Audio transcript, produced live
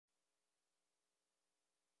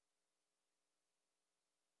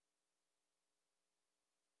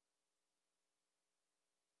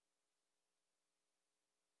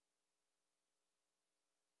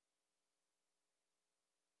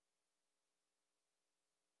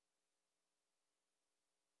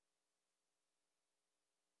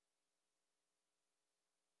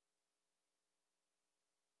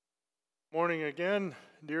Morning again,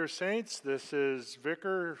 dear saints. This is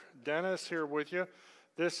Vicar Dennis here with you.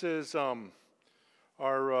 This is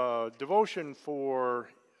our devotion for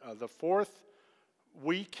the fourth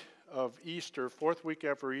week of Easter, fourth week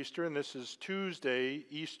after Easter, and this is Tuesday,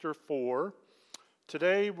 Easter 4.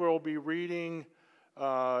 Today we'll be reading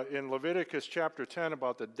in Leviticus chapter 10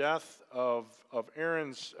 about the death of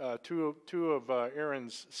Aaron's two of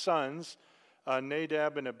Aaron's sons,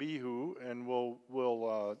 Nadab and Abihu, and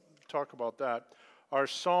we'll talk about that. Our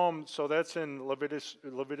psalm, so that's in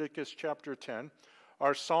Leviticus chapter 10.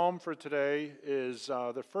 Our psalm for today is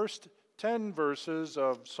the first 10 verses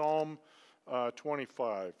of Psalm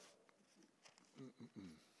 25.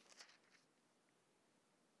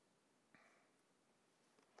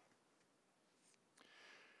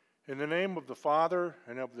 In the name of the Father,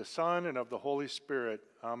 and of the Son, and of the Holy Spirit,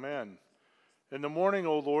 amen. In the morning,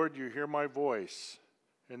 O Lord, you hear my voice.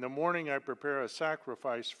 In the morning I prepare a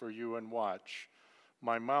sacrifice for you and watch.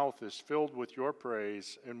 My mouth is filled with your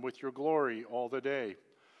praise and with your glory all the day.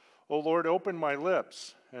 O Lord, open my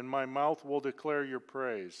lips, and my mouth will declare your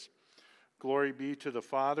praise. Glory be to the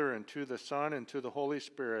Father, and to the Son, and to the Holy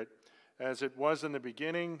Spirit, as it was in the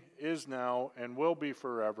beginning, is now, and will be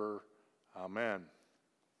forever. Amen.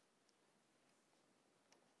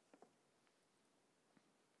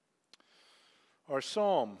 Our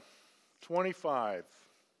Psalm 25.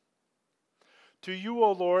 To you,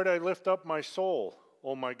 O Lord, I lift up my soul.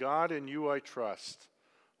 O my God, in you I trust.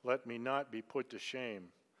 Let me not be put to shame.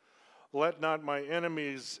 Let not my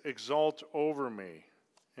enemies exult over me.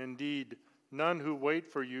 Indeed, none who wait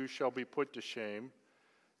for you shall be put to shame.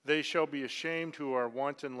 They shall be ashamed who are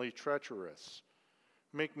wantonly treacherous.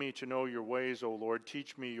 Make me to know your ways, O Lord.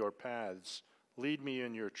 Teach me your paths. Lead me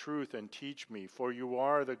in your truth and teach me, for you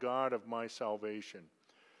are the God of my salvation.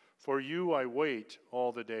 For you I wait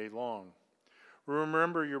all the day long.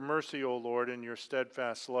 Remember your mercy, O Lord, and your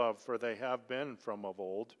steadfast love, for they have been from of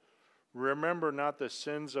old. Remember not the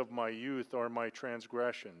sins of my youth or my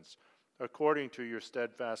transgressions. According to your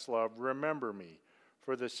steadfast love, remember me,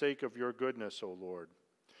 for the sake of your goodness, O Lord.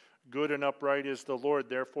 Good and upright is the Lord,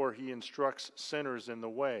 therefore he instructs sinners in the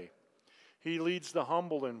way. He leads the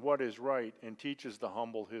humble in what is right and teaches the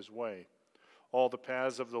humble his way. All the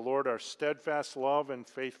paths of the Lord are steadfast love and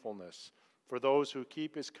faithfulness for those who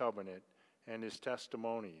keep his covenant and his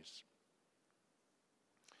testimonies.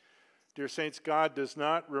 Dear saints, God does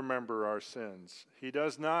not remember our sins. He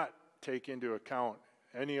does not take into account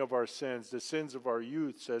any of our sins, the sins of our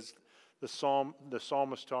youth, as the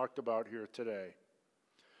psalmist talked about here today.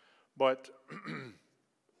 But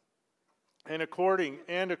and according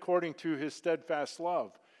to his steadfast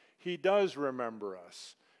love, he does remember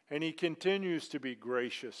us, and he continues to be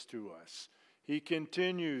gracious to us. He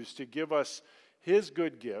continues to give us his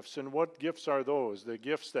good gifts. And what gifts are those? The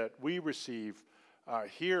gifts that we receive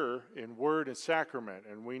here in word and sacrament.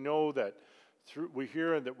 And we know that we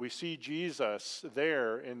hear that we see Jesus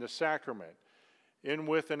there in the sacrament. In,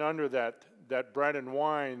 with, and under that bread and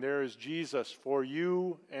wine, there is Jesus for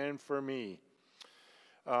you and for me.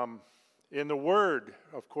 In the Word,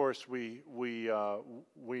 of course, we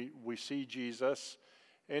see Jesus,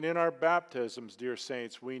 and in our baptisms, dear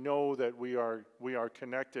saints, we know that we are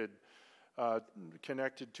connected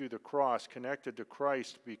to the cross, connected to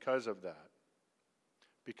Christ because of that,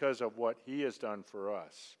 because of what he has done for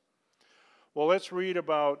us. Well, let's read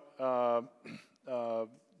about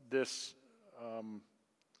this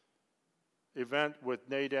event with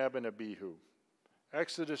Nadab and Abihu.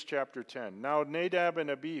 Exodus chapter 10. Now Nadab and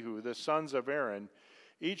Abihu, the sons of Aaron,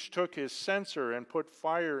 each took his censer and put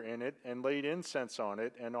fire in it and laid incense on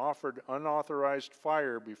it and offered unauthorized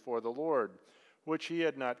fire before the Lord, which he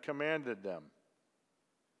had not commanded them.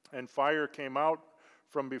 And fire came out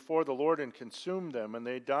from before the Lord and consumed them, and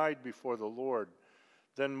they died before the Lord.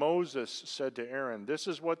 Then Moses said to Aaron, "This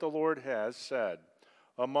is what the Lord has said.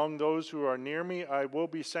 Among those who are near me I will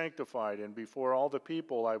be sanctified, and before all the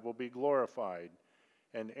people I will be glorified."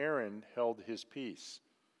 And Aaron held his peace.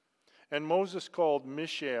 And Moses called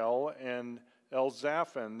Mishael and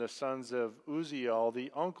Elzaphan, the sons of Uzziel,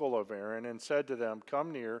 the uncle of Aaron, and said to them,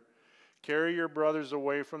 "Come near, carry your brothers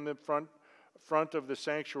away from the front of the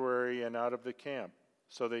sanctuary and out of the camp."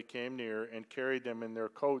 So they came near and carried them in their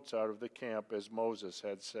coats out of the camp, as Moses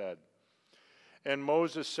had said. And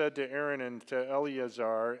Moses said to Aaron and to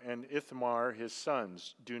Eleazar and Ithamar his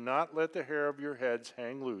sons, "Do not let the hair of your heads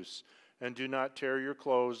hang loose, and do not tear your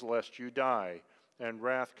clothes, lest you die, and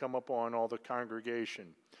wrath come upon all the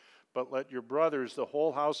congregation. But let your brothers, the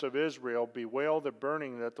whole house of Israel, bewail the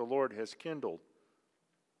burning that the Lord has kindled.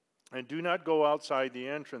 And do not go outside the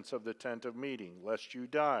entrance of the tent of meeting, lest you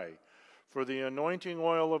die. for the anointing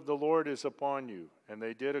oil of the Lord is upon you. And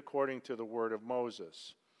they did according to the word of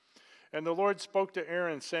Moses. And the Lord spoke to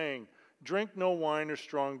Aaron, saying, Drink no wine or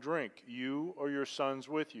strong drink, you or your sons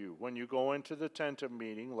with you, when you go into the tent of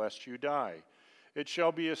meeting, lest you die. It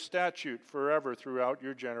shall be a statute forever throughout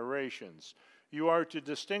your generations. You are to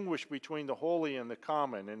distinguish between the holy and the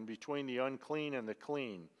common, and between the unclean and the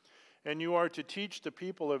clean. And you are to teach the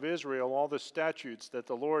people of Israel all the statutes that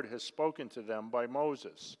the Lord has spoken to them by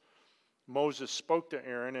Moses. Moses spoke to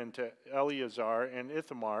Aaron and to Eleazar and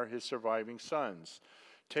Ithamar, his surviving sons.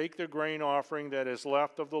 Take the grain offering that is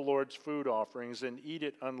left of the Lord's food offerings and eat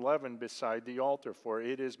it unleavened beside the altar, for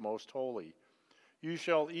it is most holy. You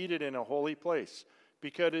shall eat it in a holy place,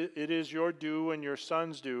 because it is your due and your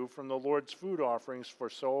sons' due from the Lord's food offerings, for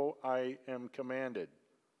so I am commanded.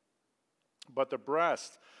 But the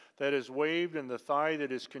breast that is waved and the thigh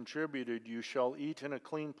that is contributed you shall eat in a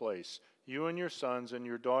clean place, you and your sons and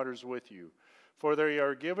your daughters with you. For they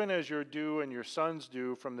are given as your due and your sons'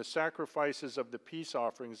 due from the sacrifices of the peace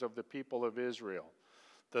offerings of the people of Israel.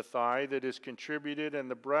 The thigh that is contributed and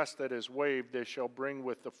the breast that is waved they shall bring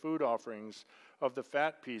with the food offerings of the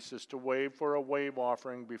fat pieces to wave for a wave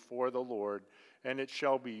offering before the Lord, and it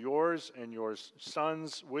shall be yours and your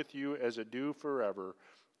sons with you as a due forever,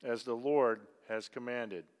 as the Lord has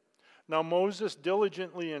commanded. Now Moses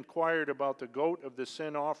diligently inquired about the goat of the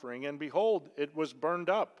sin offering, and behold, it was burned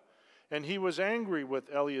up. And he was angry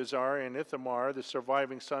with Eleazar and Ithamar, the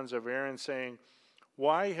surviving sons of Aaron, saying,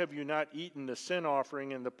 Why have you not eaten the sin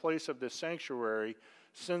offering in the place of the sanctuary,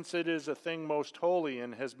 since it is a thing most holy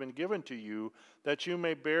and has been given to you, that you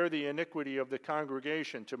may bear the iniquity of the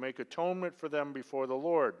congregation, to make atonement for them before the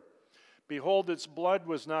Lord? Behold, its blood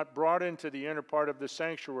was not brought into the inner part of the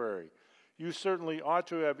sanctuary. You certainly ought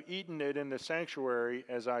to have eaten it in the sanctuary,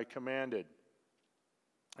 as I commanded.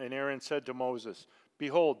 And Aaron said to Moses,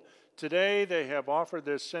 Behold, today they have offered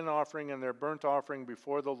their sin offering and their burnt offering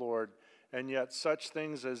before the Lord, and yet such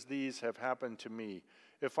things as these have happened to me.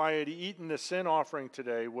 If I had eaten the sin offering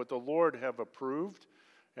today, would the Lord have approved?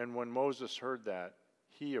 And when Moses heard that,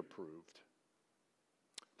 he approved.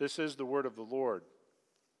 This is the word of the Lord.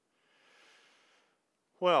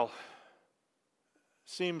 Well,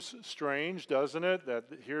 seems strange, doesn't it, that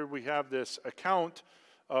here we have this account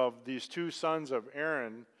of these two sons of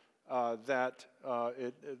Aaron,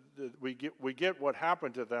 we get what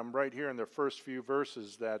happened to them right here in the first few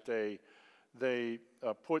verses, that they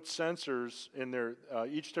put censers in their,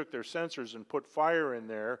 each took their censers and put fire in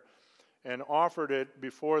there and offered it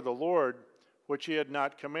before the Lord, which he had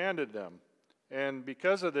not commanded them. And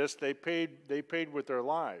because of this, they paid with their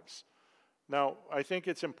lives. Now, I think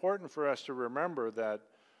it's important for us to remember that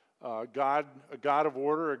a God of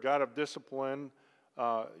order, a God of discipline,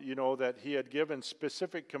 that he had given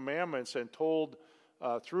specific commandments and told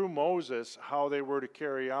through Moses how they were to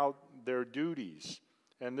carry out their duties.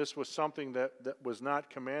 And this was something that was not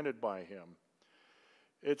commanded by him.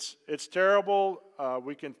 It's terrible.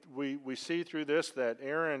 We see through this that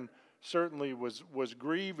Aaron certainly was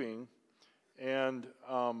grieving, and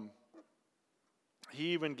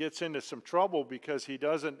he even gets into some trouble because he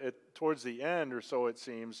doesn't, towards the end or so it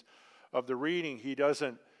seems of the reading, he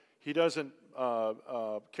doesn't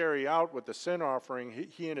carry out with the sin offering,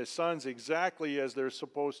 he and his sons, exactly as they're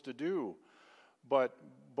supposed to do. But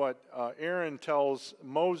Aaron tells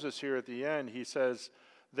Moses here at the end, he says,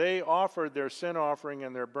 they offered their sin offering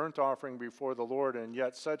and their burnt offering before the Lord, and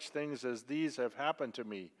yet such things as these have happened to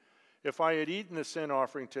me. If I had eaten the sin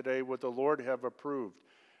offering today, would the Lord have approved?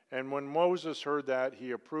 And when Moses heard that,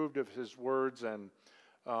 he approved of his words, and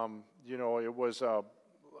it was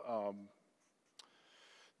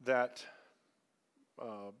that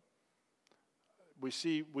we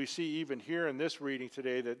see even here in this reading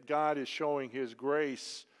today that God is showing his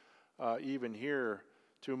grace even here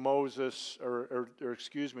to Moses, or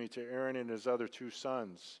to Aaron and his other two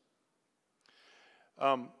sons.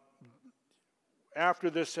 After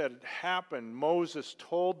this had happened, Moses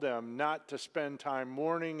told them not to spend time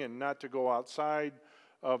mourning and not to go outside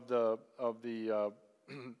of the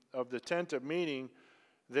tent of meeting.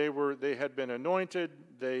 They had been anointed.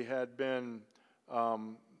 They had been,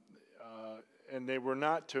 and they were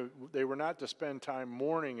not to spend time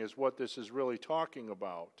mourning, is what this is really talking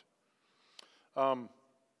about.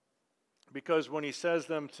 Because when he says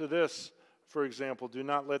them to this, for example, do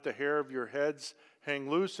not let the hair of your heads hang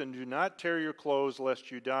loose, and do not tear your clothes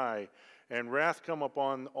lest you die, and wrath come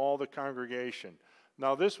upon all the congregation.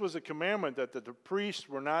 Now this was a commandment that the priests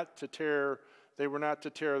were not to tear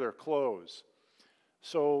their clothes.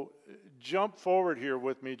 So jump forward here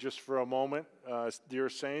with me just for a moment, dear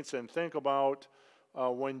saints, and think about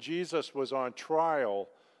when Jesus was on trial,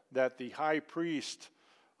 that the high priest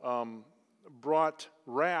brought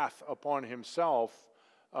wrath upon himself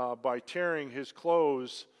by tearing his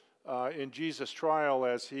clothes in Jesus' trial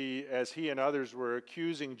as he and others were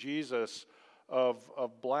accusing Jesus of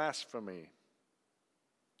blasphemy.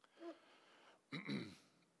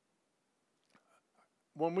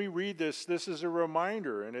 When we read this is a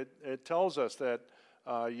reminder, and it tells us that,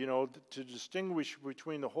 to distinguish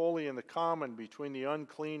between the holy and the common, between the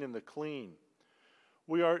unclean and the clean.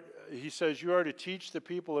 He says, you are to teach the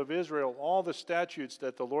people of Israel all the statutes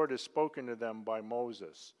that the Lord has spoken to them by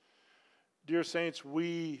Moses. Dear saints,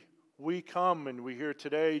 we come and we hear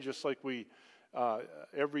today, just like we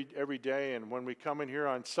every day, and when we come in here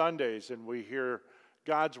on Sundays and we hear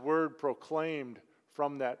God's word proclaimed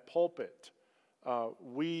from that pulpit,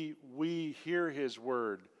 we hear his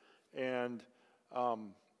word, and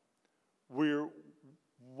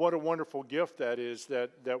what a wonderful gift that is,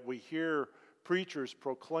 that we hear preachers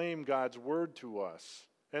proclaim God's word to us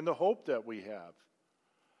and the hope that we have,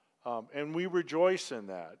 and we rejoice in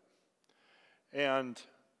that. And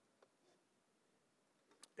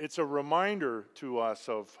it's a reminder to us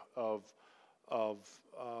of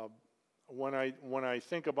when I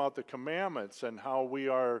think about the commandments and how we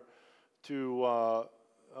are to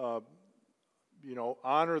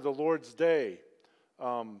honor the Lord's day,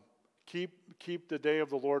 keep the day of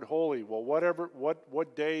the Lord holy. Well,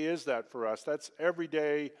 what day is that for us? That's every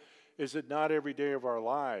day. Is it not every day of our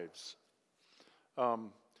lives?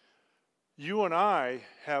 You and I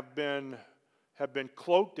have been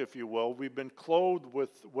cloaked, if you will. We've been clothed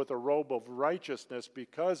with a robe of righteousness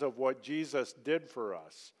because of what Jesus did for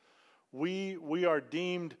us. We are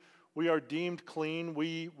deemed clean.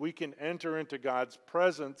 We can enter into God's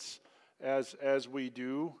presence as we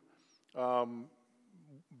do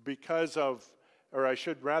because of, or I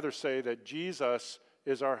should rather say that Jesus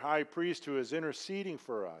is our high priest who is interceding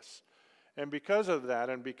for us. And because of that,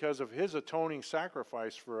 and because of his atoning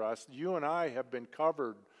sacrifice for us, you and I have been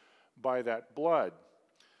covered by that blood.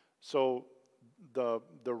 So the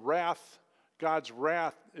wrath, God's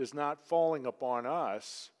wrath, is not falling upon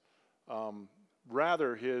us.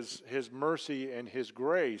 Rather, his mercy and his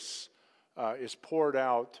grace is poured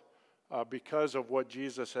out because of what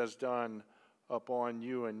Jesus has done upon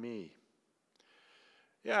you and me.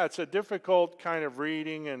 Yeah, it's a difficult kind of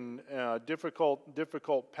reading and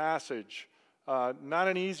difficult passage. Not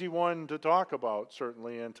an easy one to talk about,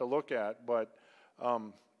 certainly, and to look at, but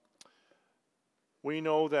we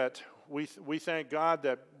know that we thank God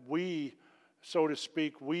that we, so to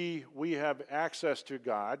speak, we have access to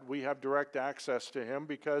God. We have direct access to him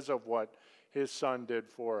because of what his Son did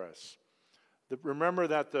for us. Remember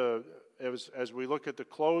that as we look at the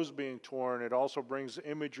clothes being torn, it also brings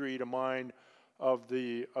imagery to mind of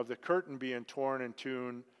the curtain being torn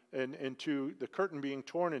into the curtain being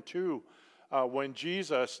torn in two when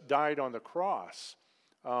Jesus died on the cross.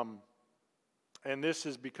 And this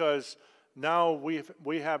is because now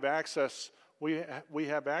we have access. We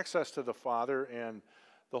have access to the Father, and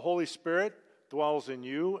the Holy Spirit dwells in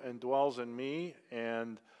you and dwells in me,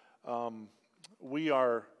 and we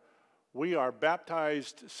are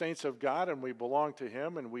baptized saints of God, and we belong to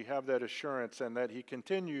him, and we have that assurance, and that he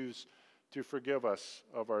continues to forgive us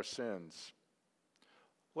of our sins.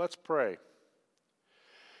 Let's pray.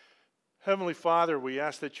 Heavenly Father, we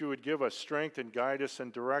ask that you would give us strength and guide us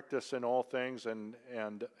and direct us in all things, and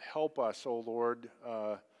help us, O Lord,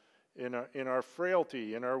 in our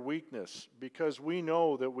frailty, in our weakness, because we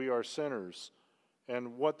know that we are sinners.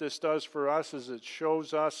 And what this does for us is it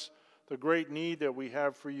shows us the great need that we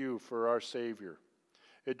have for you, for our Savior.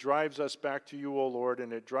 It drives us back to you, O Lord,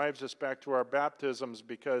 and it drives us back to our baptisms,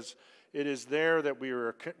 because it is there that we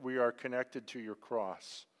are connected to your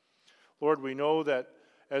cross. Lord, we know that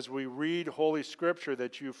as we read Holy Scripture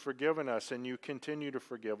that you've forgiven us and you continue to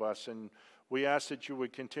forgive us, and we ask that you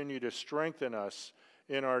would continue to strengthen us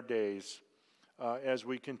in our days as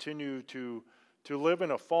we continue to live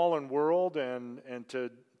in a fallen world and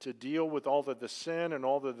to deal with all of the sin and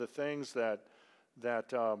all of the things that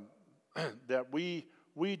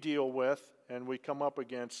we deal with and we come up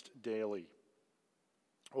against daily.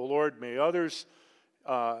 Oh Lord, may others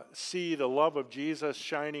see the love of Jesus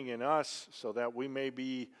shining in us, so that we may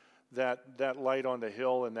be that light on the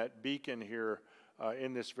hill and that beacon here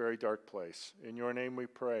in this very dark place. In your name we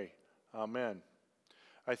pray. Amen.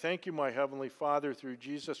 I thank you, my heavenly Father, through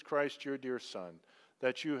Jesus Christ, your dear Son,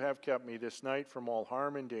 that you have kept me this night from all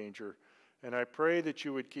harm and danger, and I pray that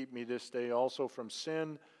you would keep me this day also from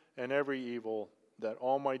sin and every evil, that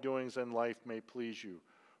all my doings in life may please you.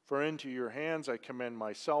 For into your hands I commend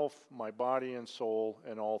myself, my body and soul,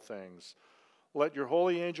 and all things. Let your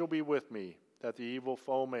holy angel be with me, that the evil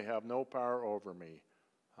foe may have no power over me.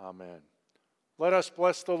 Amen. Let us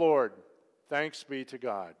bless the Lord. Thanks be to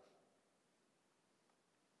God.